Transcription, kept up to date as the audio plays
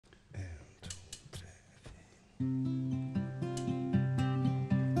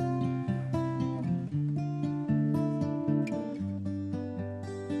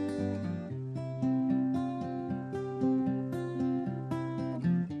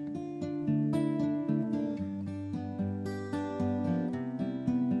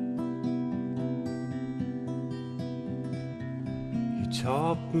You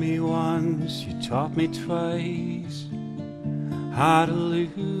taught me once, you taught me twice how to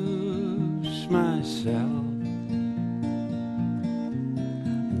lose myself.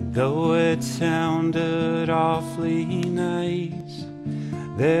 And though it sounded awfully nice,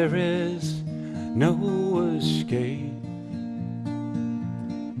 there is no escape.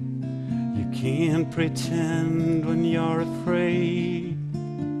 You can't pretend when you're afraid.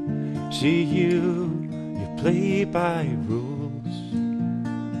 See you play by rules.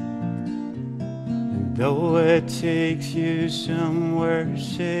 Though it takes you somewhere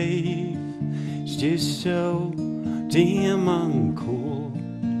safe, it's just so damn uncool.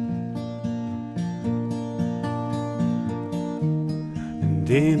 And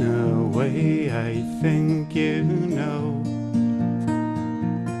in a way I think you know.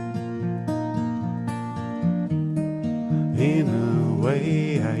 In a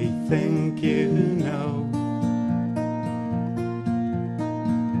way I think you know.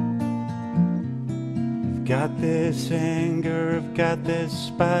 Got this anger, I've got this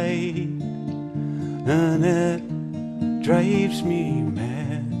spite, and it drives me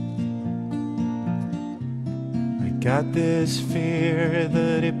mad. I got this fear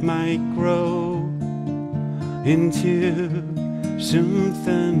that it might grow into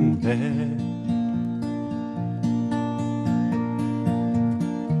something bad.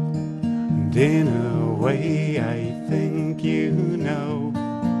 And in a way I think you know.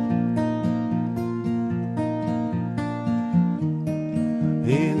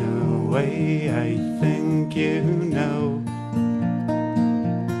 In a way I think you know.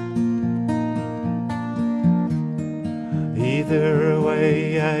 Either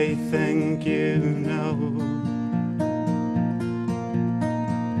way I think you know.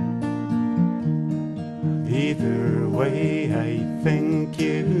 Either way I think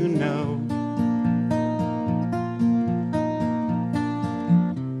you know.